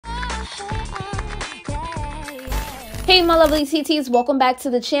Hey my lovely TTs, welcome back to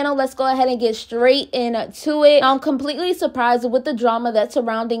the channel. Let's go ahead and get straight into it. Now, I'm completely surprised with the drama that's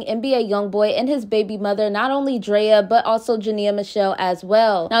surrounding NbaYoungboy and his baby mother, not only Drea, but also Jania Michelle as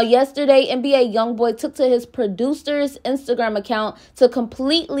well. Now, yesterday, NbaYoungboy took to his producer's Instagram account to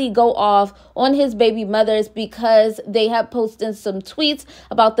completely go off on his baby mothers because they have posted some tweets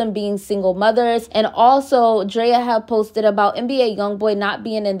about them being single mothers. And also, Drea have posted about NbaYoungboy not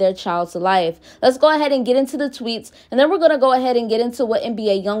being in their child's life. Let's go ahead and get into the tweets, and then we're going to go ahead and get into what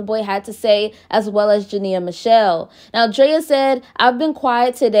NbaYoungboy had to say, as well as Jania Michelle. Now, Drea said, "I've been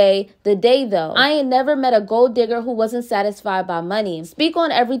quiet today, the day though. I ain't never met a gold digger who wasn't satisfied by money. Speak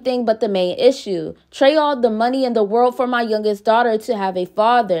on everything but the main issue. Trade all the money in the world for my youngest daughter to have a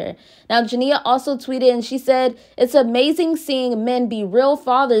father." Now, Jania also tweeted and she said, "It's amazing seeing men be real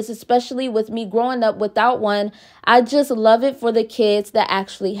fathers, especially with me growing up without one. I just love it for the kids that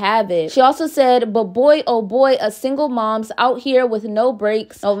actually have it." She also said, "But boy, oh boy, a single mom's out here with no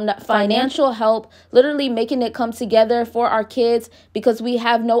breaks, no financial help, literally making it come together for our kids because we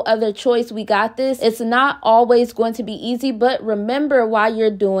have no other choice. We got this. It's not always going to be easy, but remember why you're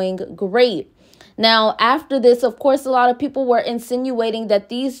doing great." Now, after this, of course, a lot of people were insinuating that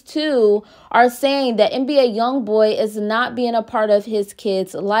these two are saying that NbaYoungboy is not being a part of his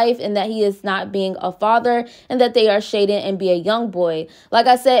kid's life and that he is not being a father, and that they are shading NbaYoungboy. Like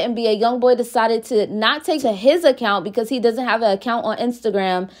I said, NbaYoungboy decided to not take to his account because he doesn't have an account on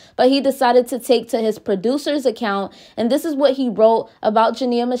Instagram, but he decided to take to his producer's account. And this is what he wrote about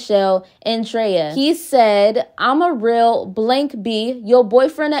Jania Michelle and Drea. He said, "I'm a real blank B, your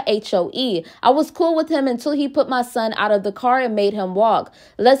boyfriend a HOE. I was cool with him until he put my son out of the car and made him walk.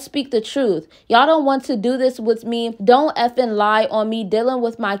 Let's speak the truth. Y'all don't want to do this with me. Don't effing lie on me dealing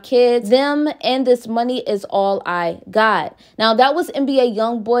with my kids. Them and this money is all I got." Now, that was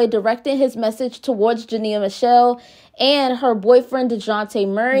NbaYoungboy directing his message towards Jania Michelle and her boyfriend Dejounte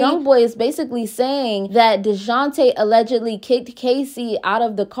Murray. Youngboy is basically saying that Dejounte allegedly kicked Casey out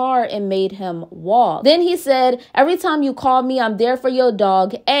of the car and made him walk. Then he said, "Every time you call me, I'm there for your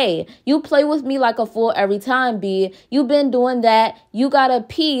dog. A, you play with me like a fool every time, B. You been doing that. You gotta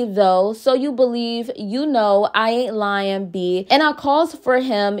pee though, so you believe you know I ain't lying, B. And I calls for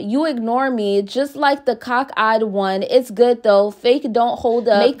him. You ignore me just like the cock-eyed one. It's good though. Fake don't hold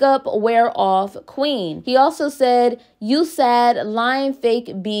up. Makeup wear off, queen." He also said, "You sad, lying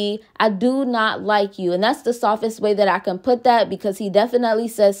fake B. I do not like you." And that's the softest way that I can put that, because he definitely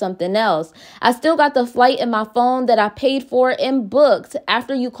says something else. "I still got the flight in my phone that I paid for and booked.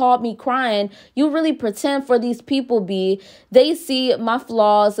 After you called me crying, you really pretend for these people, B. They see my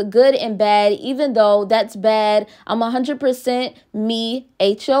flaws, good and bad, even though that's bad. I'm 100% me,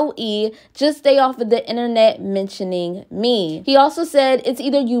 HOE. Just stay off of the internet mentioning me." He also said, "It's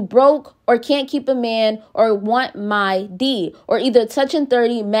either you broke or can't keep a man or want my D, or either touching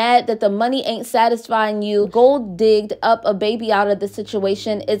 30, mad that the money ain't satisfying you, gold digged up a baby out of the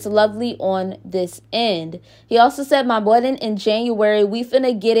situation. It's lovely on this end." He also said, "My wedding in January, we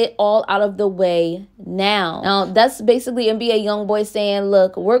finna get it all out of the way now." Now, that's basically NbaYoungboy saying,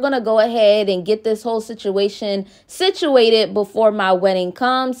 look, we're gonna go ahead and get this whole situation situated before my wedding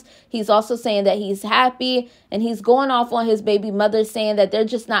comes. He's also saying that he's happy, and he's going off on his baby mother, saying that they're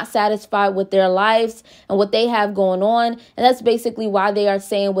just not satisfied with their lives and what they have going on. And that's basically why they are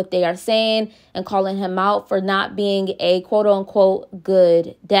saying what they are saying and calling him out for not being a quote-unquote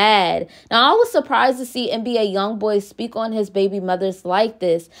good dad. Now, I was surprised to see NbaYoungboy speak on his baby mothers like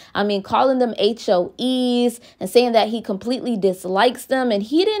this. I mean, calling them HOEs and saying that he completely dislikes them. And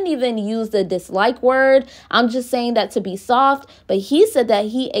he didn't even use the dislike word. I'm just saying that to be soft. But he said that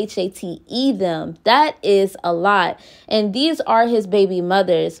he HATE them. That is a lot. And these are his baby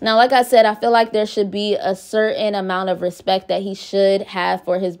mothers. Now, like I said, I feel like there should be a certain amount of respect that he should have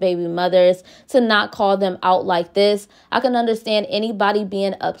for his baby mothers, to not call them out like this. I can understand anybody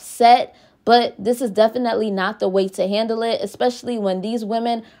being upset, but this is definitely not the way to handle it, especially when these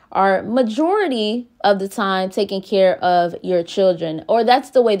women are majority of the time taking care of your children, or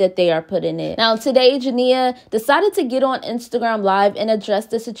that's the way that they are putting it. Now, today, Jania decided to get on Instagram Live and address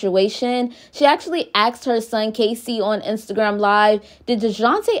the situation. She actually asked her son, Casey, on Instagram Live, "Did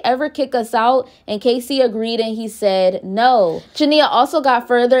Dejounte ever kick us out?" And Casey agreed, and he said no. Jania also got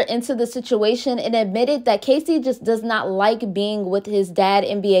further into the situation and admitted that Casey just does not like being with his dad,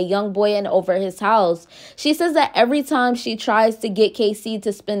 NbaYoungboy, and over his house. She says that every time she tries to get Casey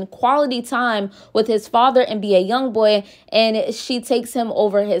to spend quality time with his father, NbaYoungboy, and she takes him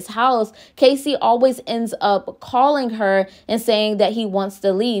over his house, Casey always ends up calling her and saying that he wants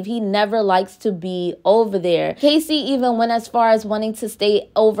to leave. He never likes to be over there. Casey even went as far as wanting to stay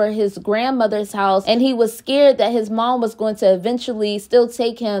over his grandmother's house, and he was scared that his mom was going to eventually still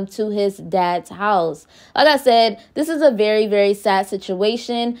take him to his dad's house. Like I said, this is a very, very sad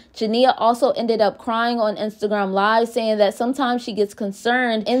situation. Jania also ended up crying on Instagram Live, saying that sometimes she gets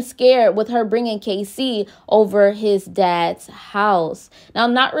concerned and scared with her bringing Casey over his dad's house. Now,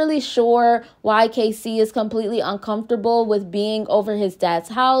 I'm not really sure why Casey is completely uncomfortable with being over his dad's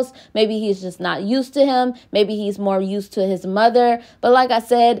house. Maybe he's just not used to him. Maybe he's more used to his mother. But like I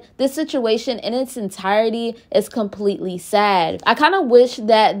said, this situation in its entirety is completely sad. I kind of wish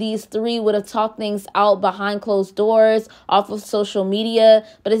that these three would have talked things out behind closed doors off of social media,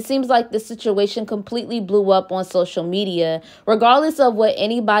 but it seems like this situation completely blew up on social media. Regardless of what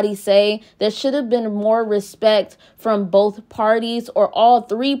anybody say, there should have been more respect from both parties or all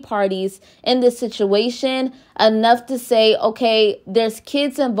three parties in this situation, enough to say, okay, there's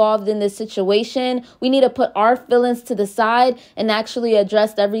kids involved in this situation. We need to put our feelings to the side and actually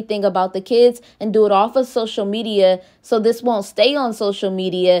address everything about the kids and do it off of social media, so this won't stay on social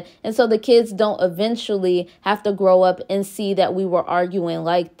media and so the kids don't eventually have to grow up and see that we were arguing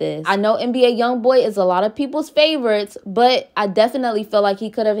like this. I know NbaYoungboy is a lot of people's favorites, but I definitely feel like he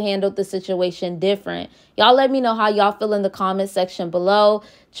could have handled the situation different. Y'all let me know how y'all feel in the comment section below.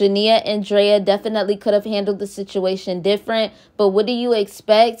 Jania and Drea definitely could have handled the situation different, but what do you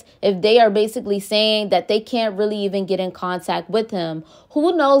expect if they are basically saying that they can't really even get in contact with him?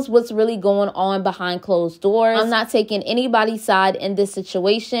 Who knows what's really going on behind closed doors? I'm not taking anybody's side in this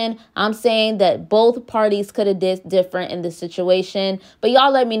situation. I'm saying that both parties could have did different in this situation, but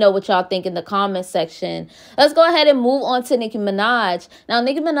y'all let me know what y'all think in the comment section. Let's go ahead and move on to Nicki Minaj. Now,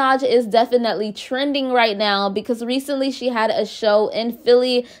 Nicki Minaj is definitely trending right now because recently she had a show in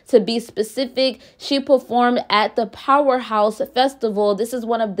Philly. To be specific, she performed at the Powerhouse Festival. This is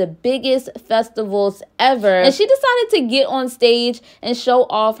one of the biggest festivals ever. And she decided to get on stage and show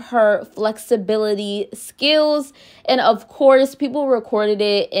off her flexibility skills. And of course, people recorded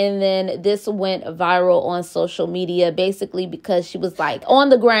it, and then this went viral on social media, basically because she was like on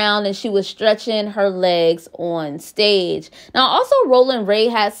the ground and she was stretching her legs on stage. Now, also Roland Ray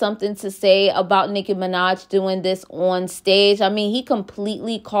had something to say about Nicki Minaj doing this on stage. I mean, he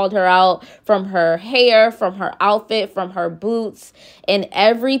completely called her out from her hair, from her outfit, from her boots, and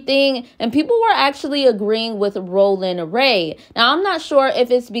everything. And people were actually agreeing with Roland Ray. Now, I'm not sure if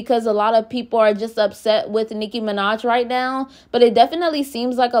it's because a lot of people are just upset with Nicki Minaj right now, but it definitely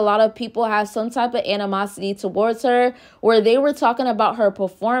seems like a lot of people have some type of animosity towards her, where they were talking about her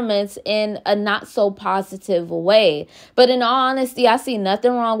performance in a not so positive way. But in all honesty, I see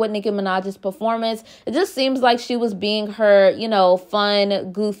nothing wrong with Nicki Minaj's performance. It just seems like she was being her, you know,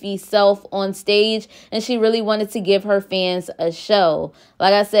 fun, goofy self on stage, and she really wanted to give her fans a show.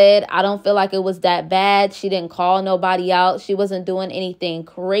 Like I said, I don't feel like it was that bad. She didn't call nobody out. She wasn't doing anything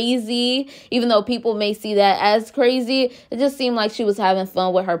crazy, even though people may see that as crazy. It just seemed like she was having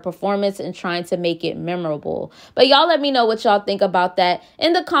fun with her performance and trying to make it memorable. But y'all let me know what y'all think about that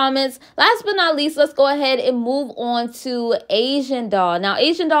in the comments. Last but not least, let's go ahead and move on to Asian Doll. Now,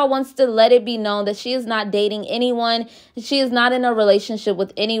 Asian Doll wants to let it be known that she is not dating anyone. She is not in a relationship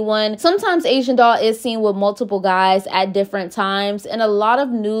with anyone. Sometimes Asian Doll is seen with multiple guys at different times, and a lot of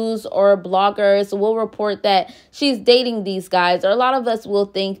news or bloggers will report that she's dating these guys, or a lot of us will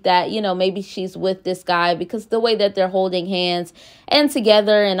think that, you know, maybe she's with this guy because the way that they're holding hands and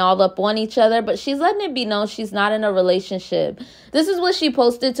together and all up on each other, but she's letting it be known she's not in a relationship. This is what she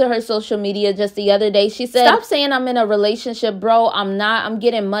posted to her social media just the other day. She said, "Stop saying I'm in a relationship, bro. I'm not. I'm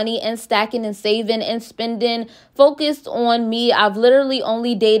getting money and stacking and saving and spending. Focused on me. I've literally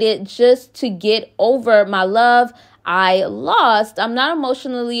only dated just to get over my love I lost. I'm not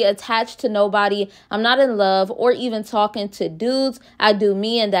emotionally attached to nobody. I'm not in love or even talking to dudes. I do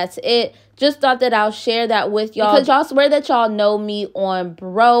me and that's it. Just thought that I'll share that with y'all because y'all swear that y'all know me on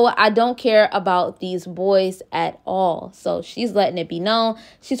bro. I don't care about these boys at all." So she's letting it be known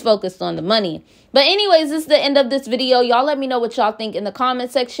she's focused on the money. But anyways, this is the end of this video. Y'all let me know what y'all think in the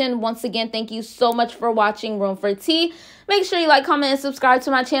comment section. Once again, thank you so much for watching Room for Tea. Make sure you like, comment, and subscribe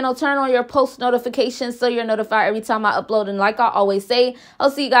to my channel. Turn on your post notifications so you're notified every time I upload. And like I always say,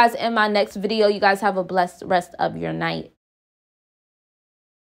 I'll see you guys in my next video. You guys have a blessed rest of your night.